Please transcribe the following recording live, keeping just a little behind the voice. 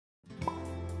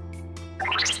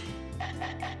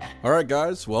Alright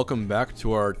guys, welcome back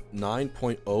to our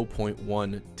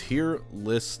 9.0.1 tier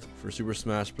list for Super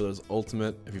Smash Bros.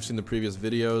 Ultimate. If you've seen the previous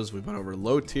videos, we've gone over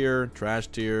low tier, trash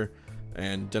tier,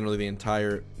 and generally the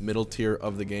entire middle tier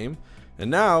of the game.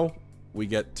 And now we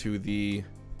get to the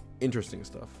interesting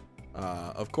stuff.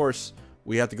 Of course,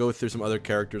 we have to go through some other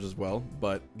characters as well,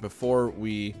 but before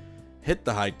we hit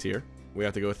the high tier, we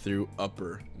have to go through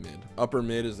upper mid. Upper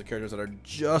mid is the characters that are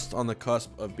just on the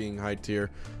cusp of being high tier,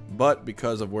 but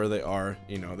because of where they are,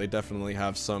 you know, they definitely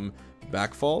have some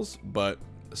backfalls, but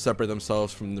separate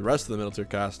themselves from the rest of the middle tier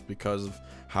cast because of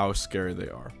how scary they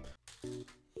are.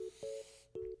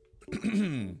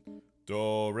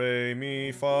 Do, re,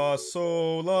 mi, fa,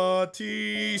 sol, la,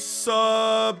 ti,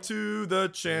 sub to the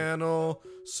channel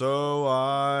so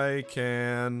I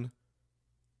can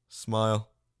smile.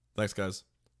 Thanks guys.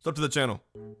 Sub to the channel.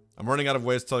 I'm running out of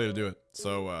ways to tell you to do it,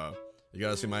 so you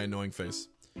gotta see my annoying face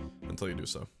until you do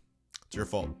so. It's your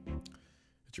fault.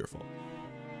 It's your fault.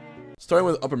 Starting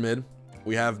with upper mid,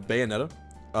 we have Bayonetta.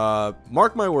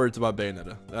 Mark my words about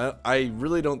Bayonetta. I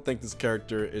really don't think this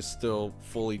character is still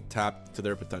fully tapped to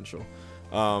their potential.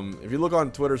 If you look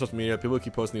on Twitter, social media, people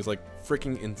keep posting these like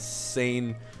freaking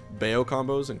insane Bayo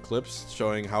combos and clips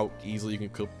showing how easily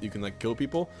you can like kill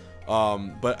people.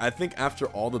 But I think after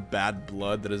all the bad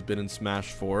blood that has been in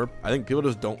Smash 4, I think people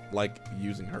just don't like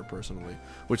using her personally,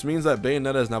 which means that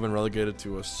Bayonetta has now been relegated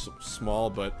to a small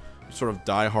but sort of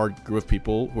die-hard group of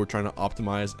people who are trying to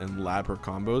optimize and lab her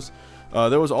combos.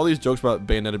 There was all these jokes about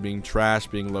Bayonetta being trash,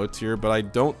 being low tier, but I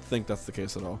don't think that's the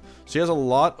case at all. She has a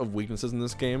lot of weaknesses in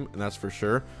this game, and that's for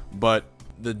sure, but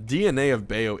the DNA of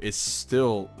Bayo is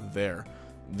still there.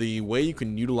 The way you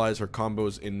can utilize her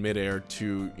combos in midair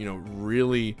to, you know,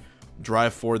 really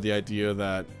drive forward the idea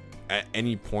that at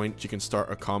any point you can start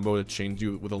a combo to change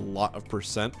you with a lot of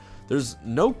percent. There's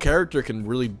no character can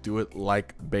really do it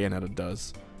like Bayonetta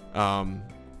does.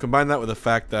 Combine that with the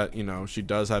fact that, you know, she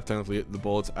does have technically the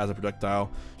bullets as a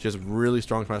projectile. She has really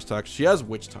strong smash attack. She has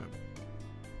witch time.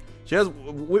 She has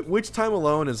witch time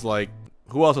alone is like,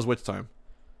 who else has witch time?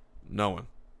 No one.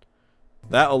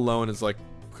 That alone is like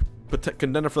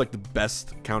contender for like the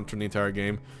best counter in the entire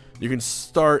game. You can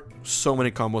start so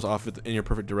many combos off it in your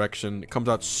perfect direction. It comes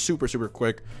out super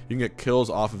quick. You can get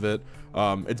kills off of it.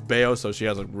 It's Bayo, so she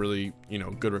has a really, you know,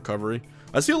 good recovery.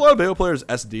 I see a lot of Bayo players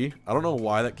SD. I don't know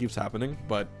why that keeps happening,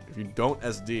 but if you don't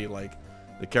SD, like,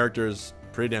 the character is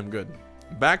pretty damn good.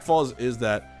 Backfalls is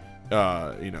that,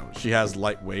 you know, she has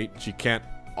lightweight. She can't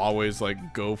always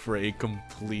like go for a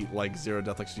complete like zero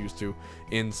death like she used to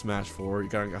in Smash 4. You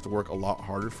gotta have to work a lot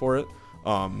harder for it.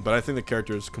 But I think the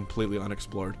character is completely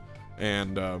unexplored,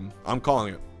 and I'm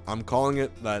calling it. I'm calling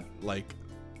it that, like,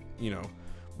 you know,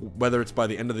 whether it's by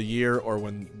the end of the year or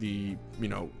when the, you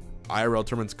know, IRL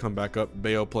tournaments come back up,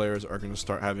 Bayo players are going to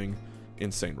start having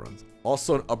insane runs.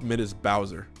 Also in up mid is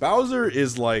Bowser. Bowser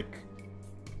is like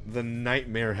the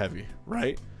nightmare heavy,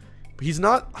 right? He's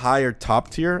not higher top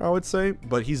tier, I would say,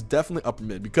 but he's definitely upper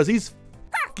mid because he's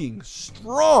fucking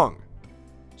strong.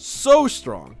 So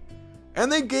strong.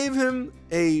 And they gave him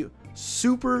a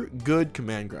super good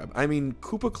command grab. I mean,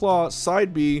 Koopa Claw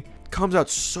side B comes out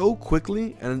so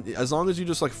quickly, and as long as you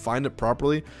just like find it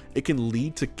properly, it can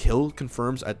lead to kill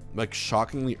confirms at like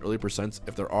shockingly early percents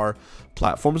if there are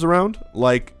platforms around.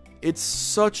 Like, it's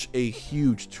such a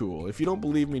huge tool. If you don't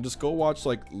believe me, just go watch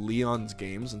like Leon's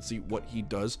games and see what he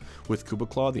does with Koopa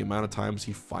Claw, the amount of times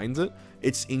he finds it.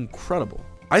 It's incredible.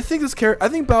 I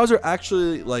think Bowser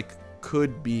actually like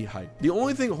could be high. The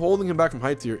only thing holding him back from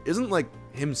high tier isn't like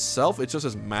himself, it's just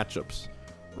his matchups,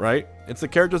 right? It's the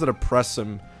characters that oppress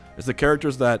him. It's the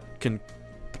characters that can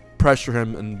pressure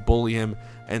him and bully him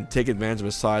and take advantage of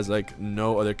his size like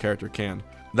no other character can.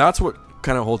 That's what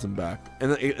kind of holds him back.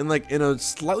 And like in a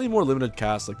slightly more limited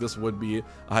cast, like this would be a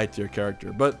high tier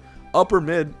character. But upper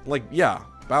mid, like, yeah,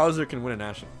 Bowser can win a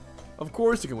national. Of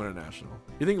course he can win a national.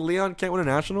 You think Leon can't win a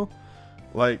national?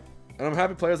 Like, and I'm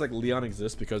happy players like Leon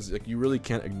exist because like you really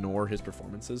can't ignore his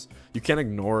performances. You can't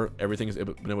ignore everything he's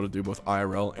been able to do both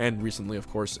IRL and recently, of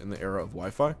course, in the era of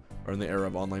Wi-Fi or in the era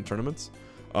of online tournaments.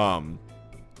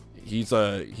 He's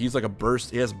like a burst.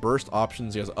 He has burst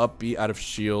options. He has up B out of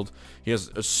shield. He has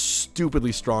a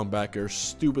stupidly strong back air,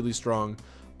 stupidly strong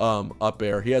up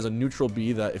air. He has a neutral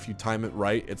B that if you time it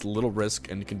right, it's a little risk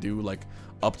and you can do like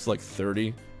up to like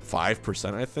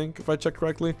 35%, I think, if I check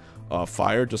correctly.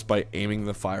 Fire just by aiming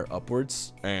the fire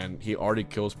upwards, and he already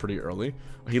kills pretty early.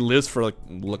 He lives for like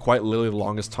quite literally the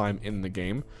longest time in the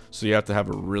game, so you have to have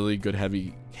a really good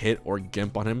heavy hit or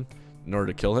gimp on him in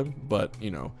order to kill him. But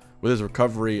you know, with his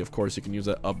recovery, of course, you can use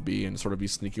that up B and sort of be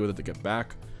sneaky with it to get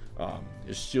back.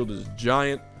 His shield is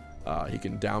giant. He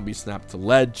can down B snap to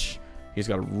ledge. He's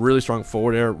got a really strong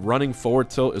forward air. Running forward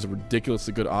tilt is a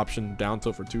ridiculously good option. Down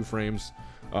tilt for 2 frames.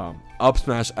 Up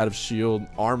smash out of shield.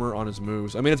 Armor on his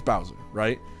moves. I mean, it's Bowser,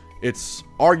 right? It's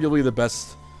arguably the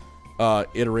best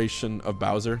iteration of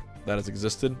Bowser that has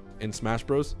existed in Smash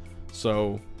Bros.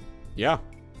 So, yeah,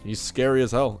 he's scary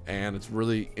as hell. And it's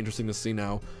really interesting to see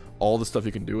now all the stuff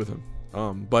you can do with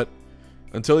him. But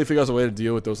until he figures out a way to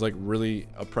deal with those like really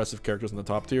oppressive characters in the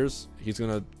top tiers, he's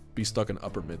going to be stuck in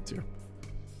upper mid tier.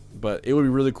 But it would be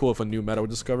really cool if a new meta was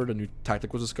discovered, a new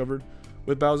tactic was discovered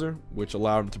with Bowser, which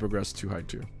allowed him to progress to high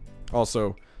tier.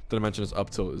 Also, did I mention his up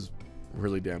tilt is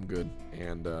really damn good.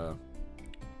 And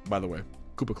by the way,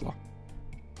 Koopa Claw.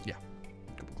 Yeah,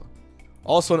 Koopa Claw.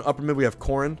 Also in upper mid we have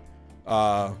Corrin.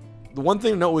 The one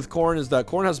thing to note with Corrin is that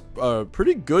Corrin has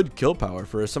pretty good kill power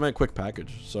for a semi-quick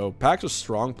package. So packs a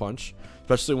strong punch,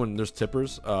 especially when there's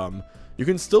tippers. You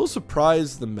can still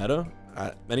surprise the meta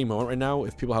at any moment right now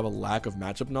if people have a lack of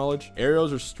matchup knowledge.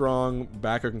 Aerials are strong,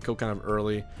 backer can kill kind of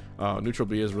early, neutral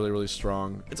B is really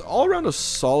strong. It's all around a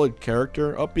solid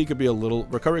character. Up B could be a little,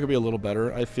 recovery could be a little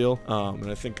better, I feel, and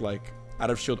I think like out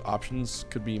of shield options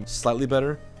could be slightly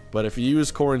better, but if you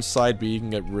use Corrin's side B you can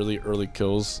get really early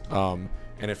kills,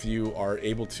 and if you are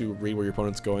able to read where your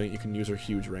opponent's going, you can use her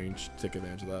huge range to take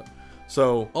advantage of that.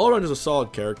 So all around is a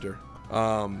solid character.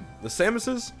 The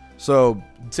Samuses, so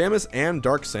Samus and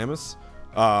Dark Samus,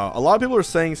 a lot of people are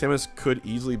saying Samus could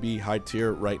easily be high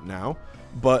tier right now,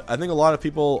 but I think a lot of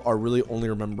people are really only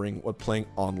remembering what playing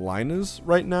online is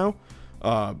right now.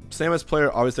 Samus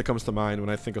player obviously comes to mind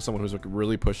when I think of someone who's like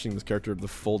really pushing this character the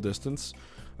full distance.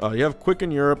 You have Quick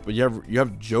in Europe, but you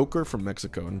have Joker from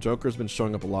Mexico, and Joker's been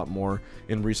showing up a lot more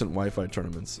in recent Wi-Fi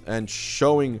tournaments and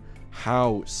showing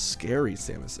how scary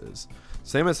Samus is.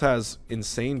 Samus has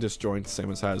insane disjoints.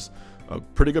 Samus has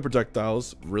pretty good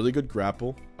projectiles, really good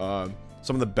grapple,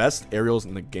 some of the best aerials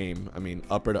in the game. I mean,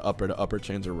 upper to upper to upper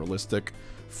chains are realistic.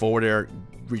 Forward air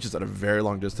reaches at a very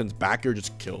long distance. Back air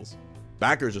just kills.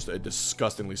 Back air is just a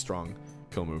disgustingly strong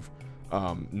kill move.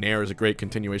 Nair is a great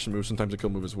continuation move, sometimes a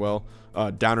kill move as well.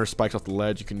 Downer spikes off the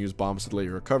ledge. You can use bombs to delay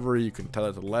your recovery. You can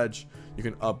tether to the ledge. You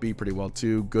can up B pretty well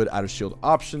too. Good out of shield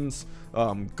options.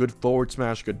 Good forward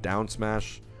smash. Good down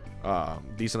smash.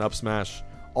 Decent up smash.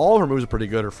 All of her moves are pretty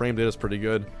good. Her frame data is pretty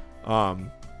good.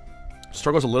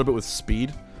 Struggles a little bit with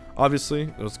speed, obviously.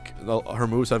 Her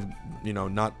moves have, you know,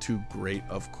 not too great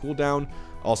of cooldown.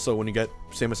 Also, when you get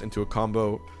Samus into a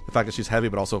combo, the fact that she's heavy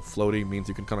but also floaty means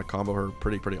you can kind of combo her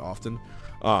pretty often.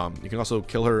 You can also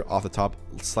kill her off the top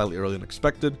slightly earlier than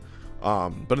expected.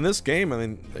 But in this game, I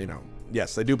mean, you know,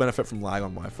 yes, they do benefit from lag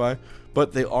on Wi-Fi,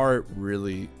 but they are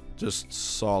really just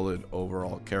solid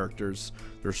overall characters.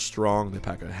 They're strong, they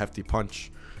pack a hefty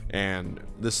punch, and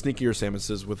the sneakier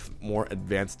Samuses with more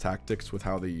advanced tactics with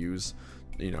how they use,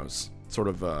 you know, sort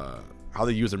of how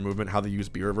they use their movement, how they use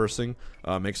B reversing,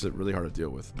 makes it really hard to deal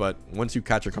with. But once you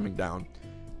catch her coming down,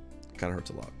 it kind of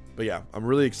hurts a lot. But yeah, I'm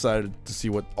really excited to see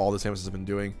what all the Samuses have been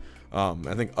doing.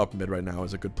 I think up mid right now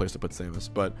is a good place to put Samus.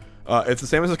 But if the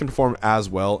Samuses can perform as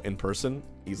well in person,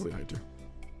 easily high tier.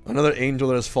 Another angel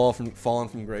that has fallen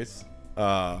from grace,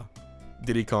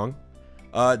 Diddy Kong.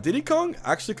 Diddy Kong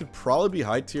actually could probably be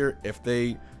high tier if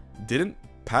they didn't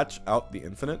patch out the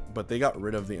infinite, but they got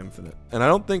rid of the infinite. And I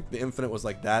don't think the infinite was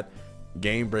like that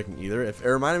game breaking either. If it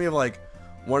reminded me of like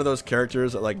one of those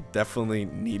characters that like definitely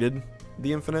needed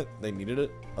the infinite, they needed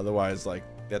it, otherwise like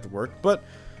they had to work. But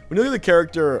when you look at the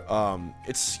character,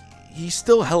 he's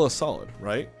still hella solid,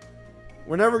 right?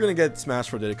 We're never gonna get Smash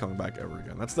for Diddy Kong back ever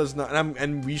again. That's not,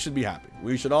 and we should be happy.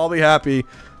 We should all be happy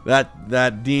that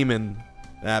that demon,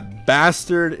 that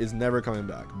bastard, is never coming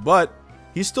back. But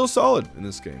he's still solid in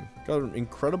this game. Got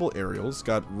incredible aerials.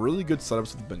 Got really good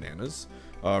setups with bananas.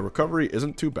 Recovery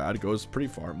isn't too bad. It goes pretty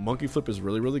far. Monkey flip is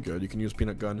really good. You can use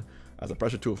peanut gun as a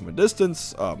pressure tool from a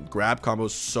distance. Grab combos,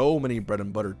 so many bread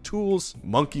and butter tools.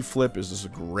 Monkey flip is just a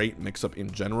great mix up in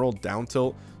general. Down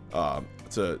tilt down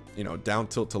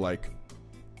tilt to like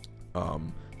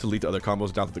to lead to other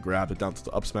combos. Down to the grab, the down tilt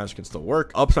to up smash can still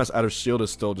work. Up smash out of shield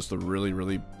is still just a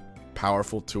really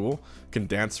powerful tool. Can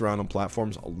dance around on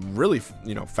platforms really,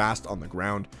 you know, fast on the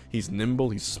ground. He's nimble,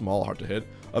 he's small, hard to hit,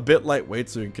 a bit lightweight,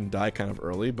 so you can die kind of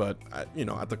early, but you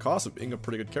know, at the cost of being a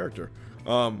pretty good character.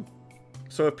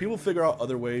 So if people figure out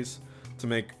other ways to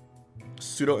make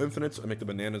pseudo infinites and make the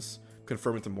bananas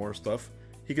confirm into more stuff,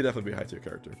 he could definitely be a high tier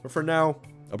character. But for now,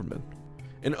 upper mid.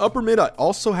 In upper mid, I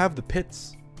also have the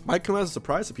pits. Might come as a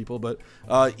surprise to people, but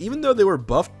even though they were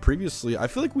buffed previously, I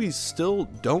feel like we still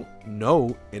don't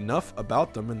know enough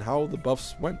about them and how the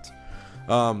buffs went.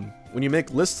 When you make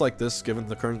lists like this, given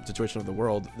the current situation of the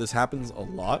world, this happens a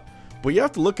lot. But you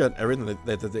have to look at everything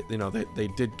that they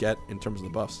did get in terms of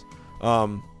the buffs.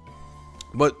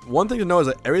 But one thing to know is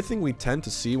that everything we tend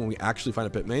to see when we actually find a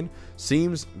pit main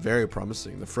seems very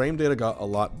promising. The frame data got a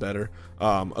lot better.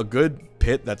 A good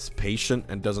pit that's patient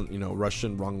and doesn't, you know, rush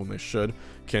in wrong when they should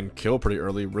can kill pretty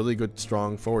early. Really good,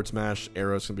 strong forward smash.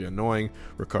 Arrows can be annoying.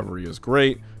 Recovery is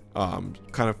great. Kind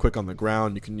of quick on the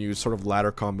ground. You can use sort of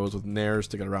ladder combos with nairs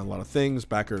to get around a lot of things.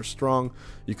 Back air is strong.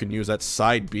 You can use that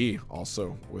side B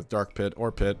also with dark pit or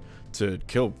pit to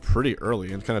kill pretty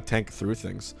early and kind of tank through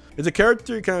things. It's a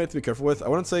character you kind of have to be careful with. I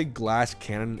wouldn't say glass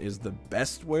cannon is the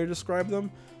best way to describe them,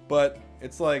 but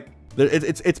it's like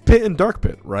it's pit and dark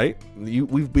pit, right?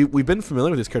 We've been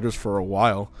familiar with these characters for a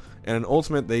while, and in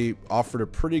Ultimate they offered a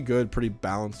pretty good, pretty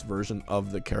balanced version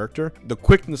of the character. The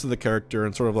quickness of the character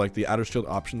and sort of like the out of shield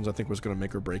options I think was going to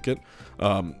make or break it.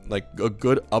 Like a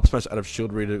good up smash out of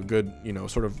shield read, a good, you know,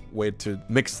 sort of way to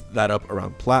mix that up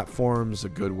around platforms, a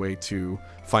good way to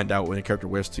find out when a character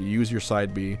wishes to use your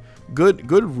side B.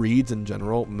 Good reads in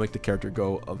general make the character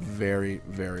go a very,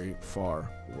 very far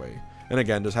way. And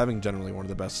again, just having generally one of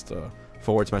the best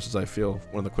forward smashes, I feel,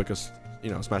 one of the quickest, you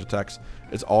know, smash attacks,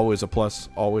 is always a plus,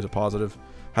 always a positive.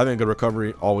 Having a good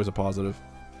recovery, always a positive.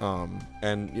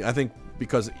 And I think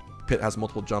because Pit has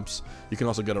multiple jumps, you can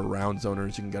also get around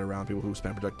zoners, you can get around people who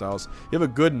spam projectiles. You have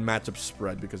a good matchup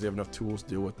spread because you have enough tools to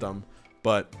deal with them.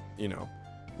 But, you know,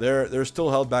 they're still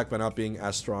held back by not being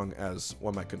as strong as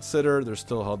one might consider. They're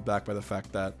still held back by the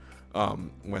fact that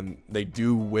when they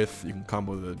do whiff, you can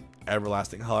combo the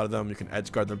everlasting hell out of them. You can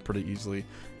edge guard them pretty easily.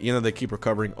 Even though they keep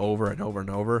recovering over and over and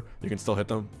over, you can still hit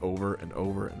them over and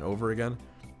over and over again.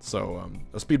 So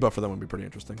a speed buff for them would be pretty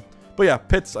interesting. But yeah,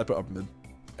 Pits I put up mid.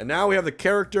 And now we have the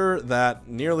character that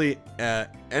nearly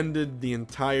ended the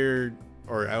entire,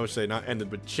 or I would say not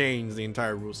ended, but changed the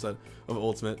entire rule set of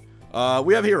Ultimate.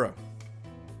 We have Hero.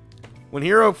 When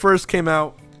Hero first came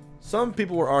out, some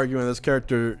people were arguing this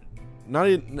character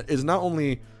is not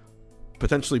only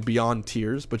potentially beyond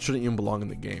tiers, but shouldn't even belong in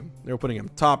the game. They were putting him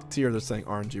top tier. They're saying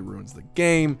RNG ruins the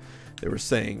game. They were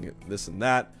saying this and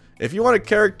that. If you want a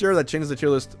character that changes the tier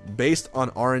list based on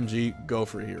RNG, go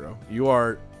for Hero. You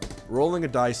are rolling a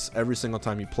dice every single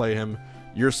time you play him.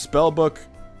 Your spellbook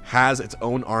has its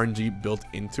own RNG built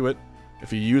into it.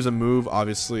 If you use a move,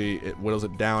 obviously it whittles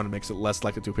it down and makes it less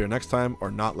likely to appear next time, or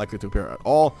not likely to appear at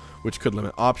all, which could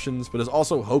limit options. But there's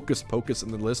also Hocus Pocus in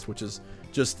the list, which is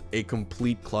just a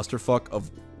complete clusterfuck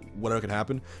of whatever could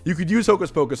happen. You could use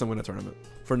Hocus Pocus and win a tournament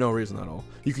for no reason at all.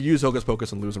 You could use Hocus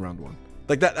Pocus and lose in round 1.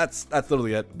 Like that's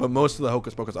literally it. But most of the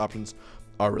Hocus Pocus options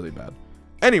are really bad.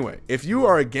 Anyway, if you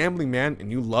are a gambling man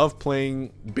and you love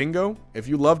playing bingo, if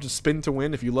you love just spin to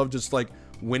win, if you love just like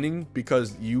winning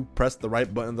because you pressed the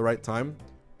right button at the right time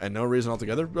and no reason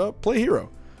altogether, play Hero.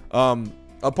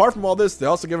 Apart from all this, they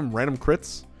also give him random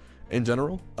crits in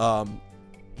general.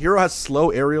 Hero has slow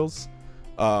aerials.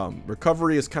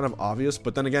 Recovery is kind of obvious,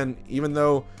 but then again, even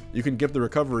though you can give the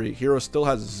recovery, Hero still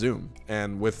has zoom,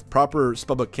 and with proper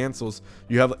spellbook cancels,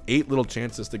 you have 8 little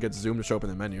chances to get zoom to show up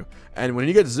in the menu. And when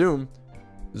you get zoom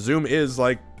is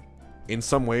like, in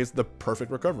some ways, the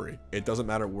perfect recovery. It doesn't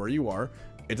matter where you are.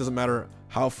 It doesn't matter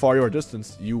how far you are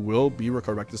distance, you will be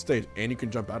recovered back to the stage, and you can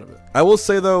jump out of it. I will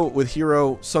say though, with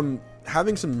Hero,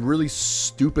 having some really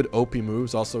stupid OP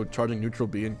moves, also charging neutral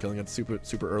B and killing it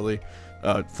super early,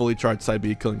 fully charged side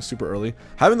B killing super early.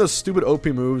 Having those stupid OP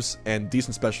moves and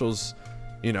decent specials,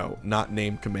 you know, not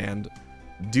named command,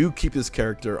 do keep this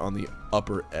character on the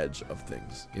upper edge of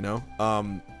things, you know?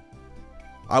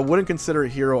 I wouldn't consider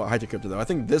Hero a high tier character though. I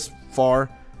think this far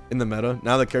in the meta,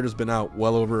 now the character's been out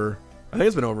well over, I think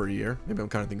it's been over a year. Maybe I'm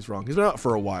counting things wrong. He's been out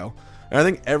for a while. And I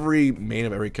think every main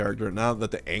of every character, now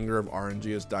that the anger of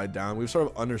RNG has died down, we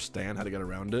sort of understand how to get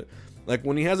around it. Like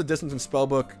when he has a distance in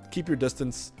spellbook, keep your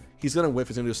distance. He's going to whiff,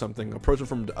 he's going to do something. Approach him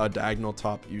from a diagonal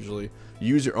top usually.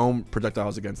 Use your own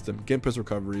projectiles against him. Gimp his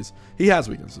recoveries. He has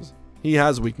weaknesses.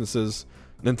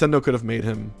 Nintendo could have made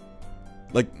him...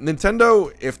 Like,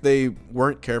 Nintendo, if they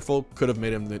weren't careful, could have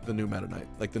made him the new Meta Knight.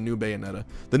 Like, the new Bayonetta.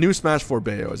 The new Smash 4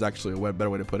 Bayo is actually a better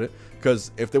way to put it.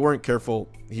 Because if they weren't careful,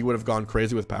 he would have gone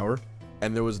crazy with power.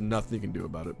 And there was nothing you can do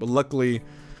about it. But luckily,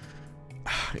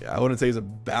 I wouldn't say he's a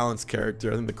balanced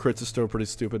character. I think the crits are still pretty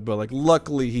stupid. But, like,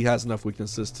 luckily, he has enough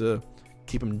weaknesses to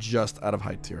keep him just out of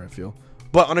high tier, I feel.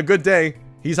 But on a good day,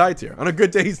 he's high tier. On a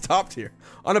good day, he's top tier.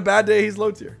 On a bad day, he's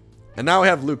low tier. And now we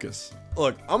have Lucas.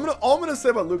 Look, all I'm gonna say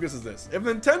about Lucas is this. If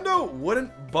Nintendo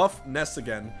wouldn't buff Ness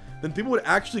again, then people would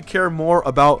actually care more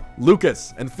about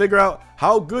Lucas and figure out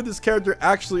how good this character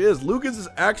actually is. Lucas is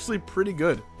actually pretty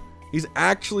good. He's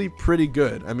actually pretty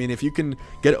good. I mean, if you can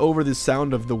get over the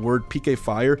sound of the word PK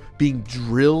Fire being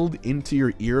drilled into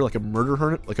your ear like a murder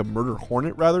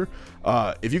hornet, rather,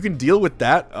 if you can deal with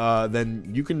that, then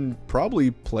you can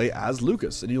probably play as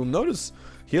Lucas, and you'll notice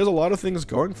he has a lot of things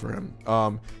going for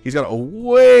him. He's got a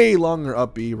way longer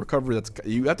up B recovery that's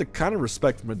you have to kind of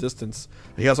respect from a distance.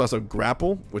 He also has a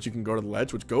grapple, which you can go to the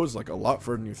ledge, which goes like a lot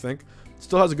further than you think.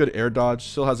 Still has a good air dodge.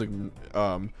 Still has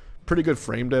a pretty good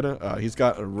frame data. He's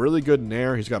got a really good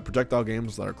nair. He's got projectile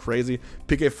games that are crazy.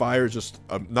 PK Fire is just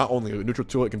not only a neutral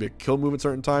tool, it can be a kill move at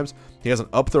certain times. He has an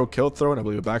up throw kill throw, and I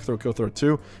believe a back throw kill throw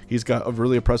too. He's got a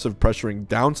really impressive pressuring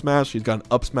down smash. He's got an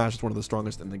up smash that's one of the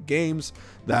strongest in the games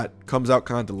that comes out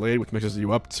kind of delayed, which mixes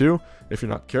you up too if you're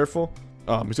not careful.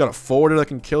 He's got a forwarder that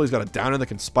can kill. He's got a downer that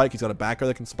can spike. He's got a backer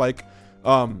that can spike.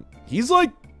 He's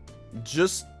like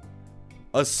just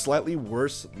a slightly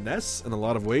worse Ness in a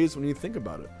lot of ways when you think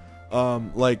about it.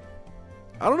 Like,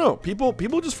 I don't know,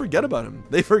 people just forget about him.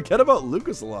 They forget about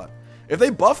Lucas a lot. If they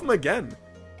buff him again,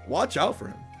 watch out for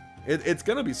him. It's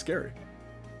gonna be scary,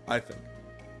 I think.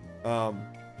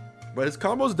 But his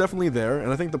combo is definitely there,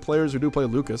 and I think the players who do play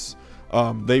Lucas,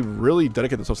 they really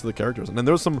dedicate themselves to the characters. And then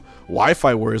there was some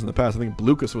Wi-Fi warriors in the past. I think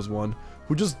Lucas was one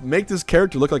who just make this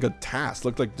character look like a task,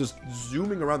 look like just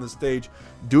zooming around the stage,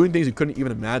 doing things you couldn't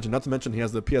even imagine. Not to mention he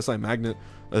has the PSI magnet,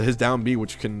 his down B,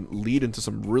 which can lead into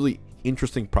some really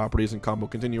interesting properties and combo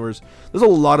continuers. There's a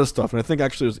lot of stuff, and I think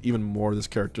actually there's even more of this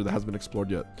character that hasn't been explored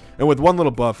yet. And with one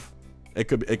little buff, it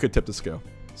could tip the scale.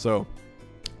 So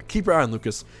keep your eye on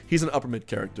Lucas. He's an upper mid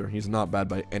character. He's not bad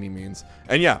by any means.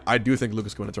 And yeah, I do think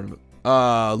Lucas can win a tournament.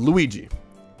 Luigi.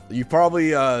 You've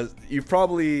probably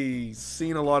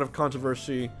seen a lot of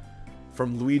controversy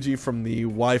from Luigi from the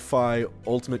Wi-Fi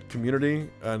Ultimate community,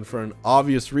 and for an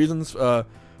obvious reasons.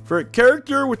 For a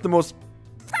character with the most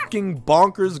fucking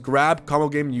bonkers grab combo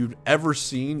game you've ever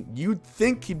seen, you'd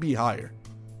think he'd be higher.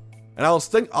 And I'll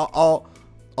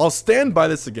stand by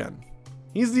this again.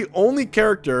 He's the only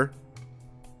character,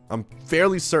 I'm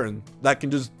fairly certain, that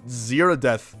can just 0 to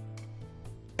death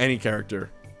any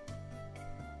character,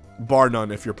 bar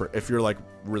none if you're like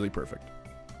really perfect.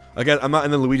 Again, I'm not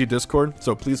in the Luigi Discord,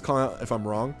 so please call out if I'm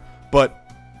wrong,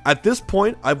 but at this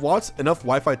point I've watched enough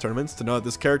Wi-Fi tournaments to know that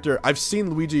this character, I've seen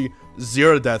Luigi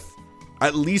 0 to death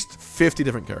at least 50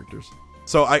 different characters.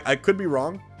 So I could be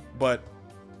wrong, but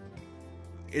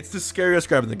it's the scariest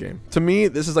grab in the game. To me,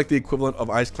 this is like the equivalent of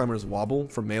Ice Climber's Wobble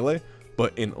from Melee,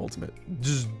 but in Ultimate.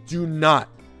 Just do not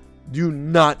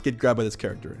get grabbed by this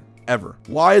character, ever.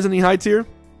 Why isn't he high tier?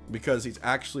 Because he's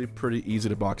actually pretty easy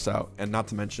to box out, and not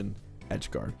to mention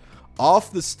edge guard.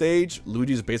 Off the stage,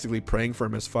 Luigi's basically praying for a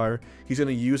misfire. He's going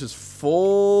to use his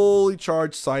fully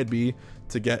charged side B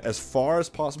to get as far as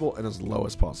possible and as low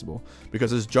as possible,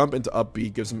 because his jump into up B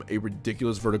gives him a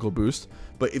ridiculous vertical boost.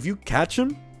 But if you catch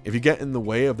him, if you get in the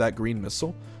way of that green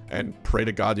missile, and pray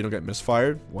to God you don't get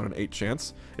misfired, 1 in 8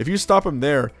 chance. If you stop him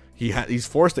there, he's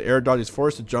forced to air dodge, he's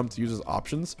forced to jump to use his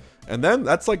options, and then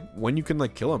that's like when you can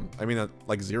like kill him. I mean, at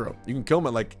like 0. You can kill him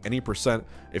at like any percent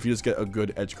if you just get a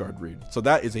good edge guard read. So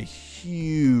that is a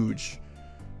huge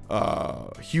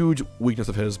weakness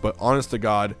of his. But honest to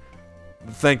God,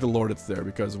 thank the Lord it's there,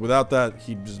 because without that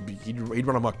he'd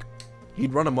run amok.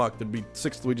 He'd run amok. There'd be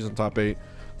 6 Luigis in top 8.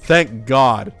 Thank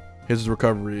God his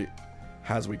recovery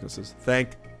has weaknesses.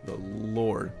 Thank the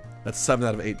Lord. That's 7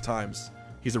 out of 8 times.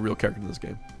 He's a real character in this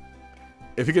game.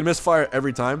 If he could misfire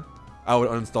every time, I would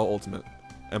uninstall Ultimate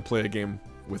and play a game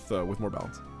with more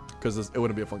balance, because it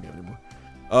wouldn't be a fun game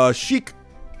anymore. Sheik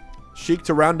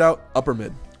to round out upper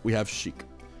mid. We have Sheik.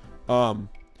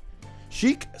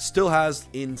 Sheik still has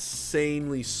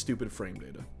insanely stupid frame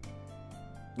data,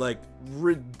 like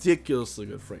ridiculously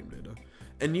good frame data.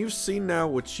 And you've seen now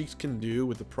what Sheik can do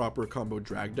with the proper combo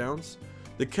drag downs.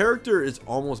 The character is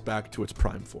almost back to its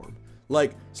prime form.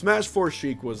 Like, Smash 4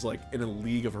 Sheik was like in a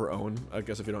league of her own, I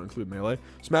guess if you don't include Melee.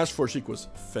 Smash 4 Sheik was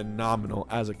phenomenal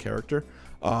as a character.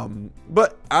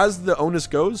 But as the onus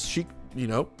goes, Sheik, you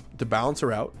know, to balance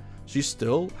her out, she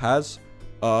still has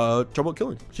trouble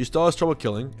killing. She still has trouble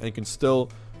killing and can still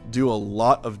do a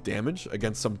lot of damage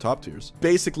against some top tiers.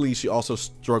 Basically, she also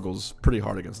struggles pretty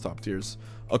hard against top tiers.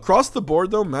 Across the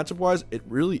board though, matchup wise, it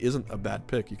really isn't a bad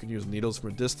pick. You can use needles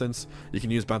from a distance. You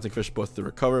can use bouncing fish both to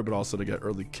recover, but also to get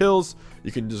early kills.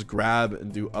 You can just grab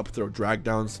and do up throw drag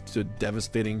downs to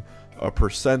devastating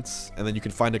percents, and then you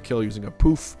can find a kill using a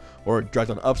poof or a drag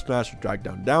down up smash or drag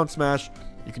down down smash.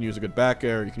 You can use a good back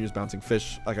air. You can use bouncing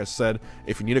fish. Like I said,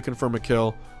 if you need to confirm a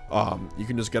kill, you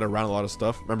can just get around a lot of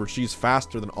stuff. Remember, she's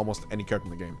faster than almost any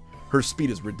character in the game. her speed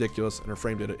is ridiculous and her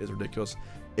frame data is ridiculous.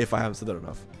 If I haven't said that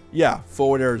enough. Yeah,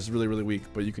 forward air is really, really weak,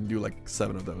 but you can do like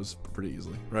 7 of those pretty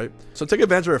easily, right? So take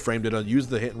advantage of her frame data, use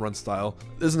the hit and run style.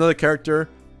 There's another character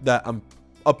that I'm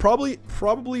probably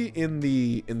in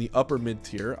the upper mid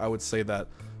tier. I would say that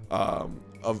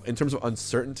in terms of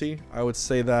uncertainty, I would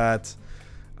say that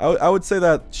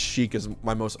Sheik is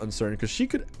my most uncertain, because she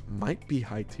might be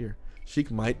high tier.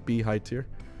 Sheik might be high tier,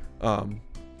 and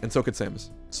so could Samus.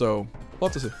 So we'll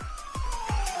have to see.